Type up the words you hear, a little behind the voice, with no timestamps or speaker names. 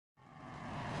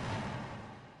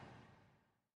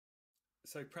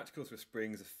So practicals with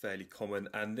springs are fairly common,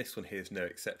 and this one here is no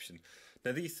exception.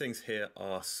 Now these things here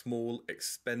are small,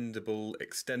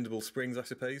 extendable springs, I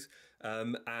suppose,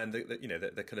 and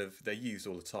they're used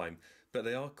all the time, but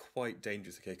they are quite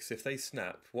dangerous. Okay, because if they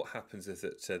snap, what happens is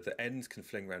that the ends can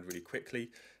fling around really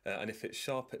quickly, and if it's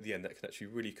sharp at the end, that can actually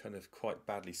really quite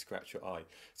badly scratch your eye.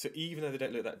 So even though they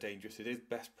don't look that dangerous, it is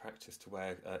best practice to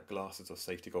wear glasses or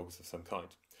safety goggles of some kind.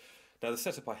 Now the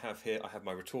setup I have here, I have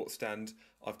my retort stand,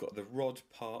 I've got the rod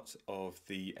part of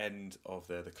the end of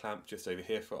the clamp just over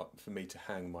here for me to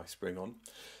hang my spring on.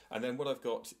 And then what I've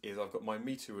got is I've got my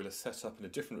meter ruler set up in a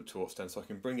different retort stand so I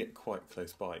can bring it quite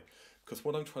close by. Because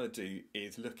what I'm trying to do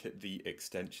is look at the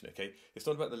extension, okay? It's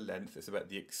not about the length, it's about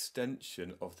the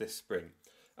extension of this spring.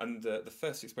 And the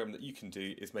first experiment that you can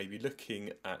do is maybe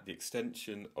looking at the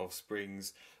extension of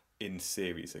springs in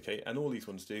series, okay? And all these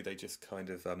ones do, they just kind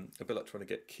of, a bit like trying to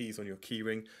get keys on your key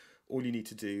ring. All you need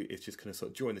to do is just kind of sort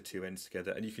of join the two ends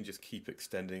together, and you can just keep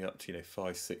extending up to,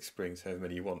 5, 6 springs, however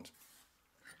many you want.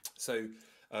 So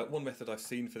one method I've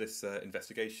seen for this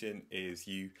investigation is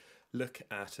you look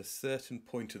at a certain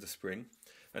point of the spring,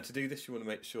 and to do this you want to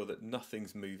make sure that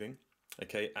nothing's moving,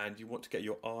 okay? And you want to get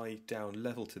your eye down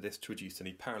level to this to reduce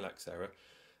any parallax error.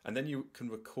 And then you can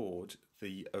record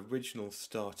the original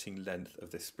starting length of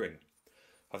this spring.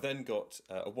 I've then got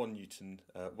a 1 Newton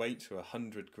weight or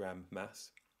 100 gram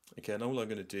mass. Okay, and all I'm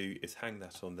going to do is hang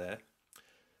that on there.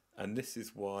 And this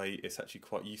is why it's actually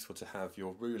quite useful to have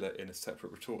your ruler in a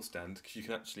separate retort stand, because you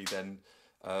can actually then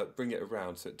bring it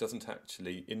around so it doesn't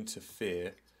actually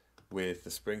interfere with the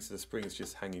spring. So the spring is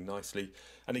just hanging nicely.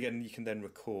 And again, you can then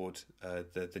record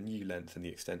the new length and the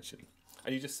extension.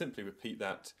 And you just simply repeat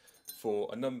that for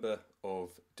a number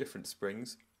of different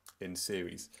springs in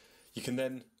series. You can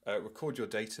then record your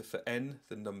data for n,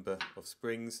 the number of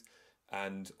springs,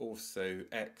 and also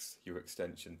x, your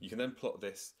extension. You can then plot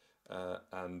this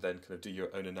and then kind of do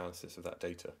your own analysis of that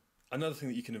data. Another thing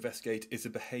that you can investigate is the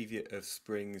behaviour of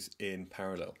springs in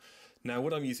parallel. Now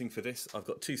what I'm using for this, I've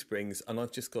got 2 springs and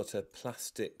I've just got a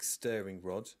plastic stirring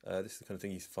rod. This is the kind of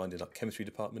thing you find in like chemistry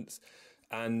departments.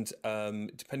 And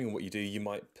depending on what you do, you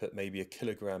might put maybe a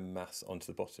kilogram mass onto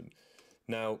the bottom.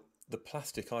 Now, the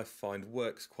plastic I find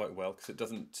works quite well because it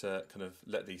doesn't kind of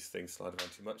let these things slide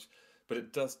around too much, but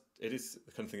it is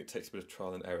the kind of thing that takes a bit of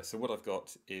trial and error. So what I've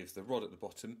got is the rod at the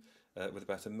bottom with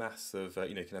about a mass of,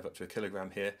 you can have up to a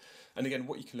kilogram here. And again,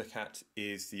 what you can look at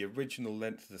is the original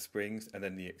length of the springs and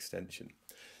then the extension.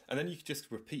 And then you can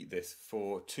just repeat this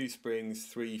for 2 springs,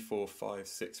 3, 4, 5,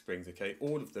 6 springs, okay?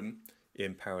 All of them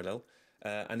in parallel.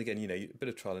 And again, a bit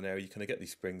of trial and error, you kind of get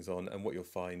these springs on, and what you'll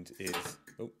find is,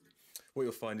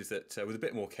 that with a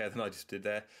bit more care than I just did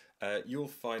there, you'll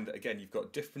find that again you've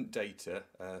got different data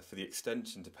for the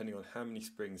extension depending on how many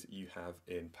springs that you have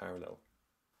in parallel.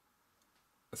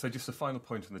 So just a final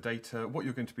point on the data, what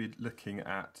you're going to be looking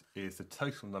at is the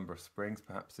total number of springs,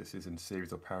 perhaps this is in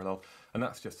series or parallel, and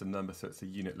that's just a number, so it's a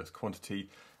unitless quantity.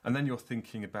 And then you're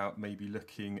thinking about maybe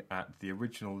looking at the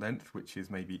original length, which is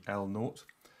maybe L0,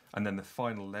 and then the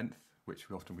final length, which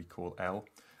we call L.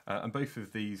 And both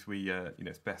of these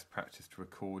it's best practice to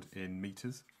record in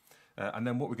meters. And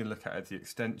then what we're going to look at is the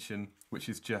extension, which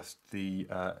is just the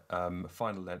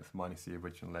final length minus the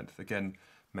original length, again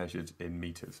measured in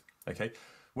meters. Okay.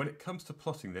 When it comes to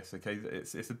plotting this, okay,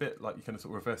 it's a bit like you kind of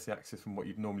sort of reverse the axis from what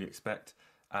you'd normally expect,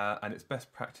 and it's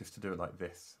best practice to do it like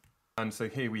this. And so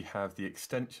here we have the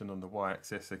extension on the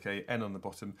y-axis, okay, n on the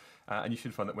bottom, and you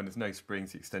should find that when there's no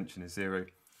springs, the extension is 0.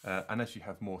 And as you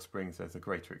have more springs, there's a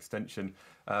greater extension.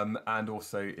 And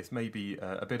also, it's maybe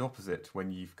a bit opposite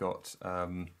when you've got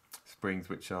springs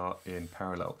which are in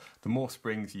parallel. The more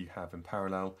springs you have in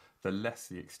parallel, the less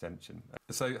the extension.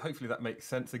 So hopefully that makes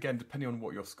sense. Again, depending on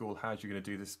what your school has, you're going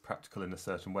to do this practical in a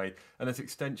certain way. And there's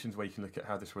extensions where you can look at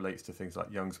how this relates to things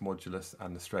like Young's modulus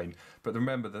and the strain. But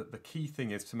remember that the key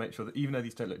thing is to make sure that even though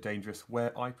these don't look dangerous,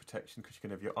 wear eye protection because you can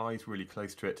have your eyes really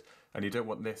close to it, and you don't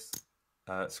want this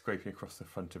scraping across the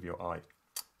front of your eye.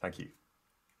 Thank you.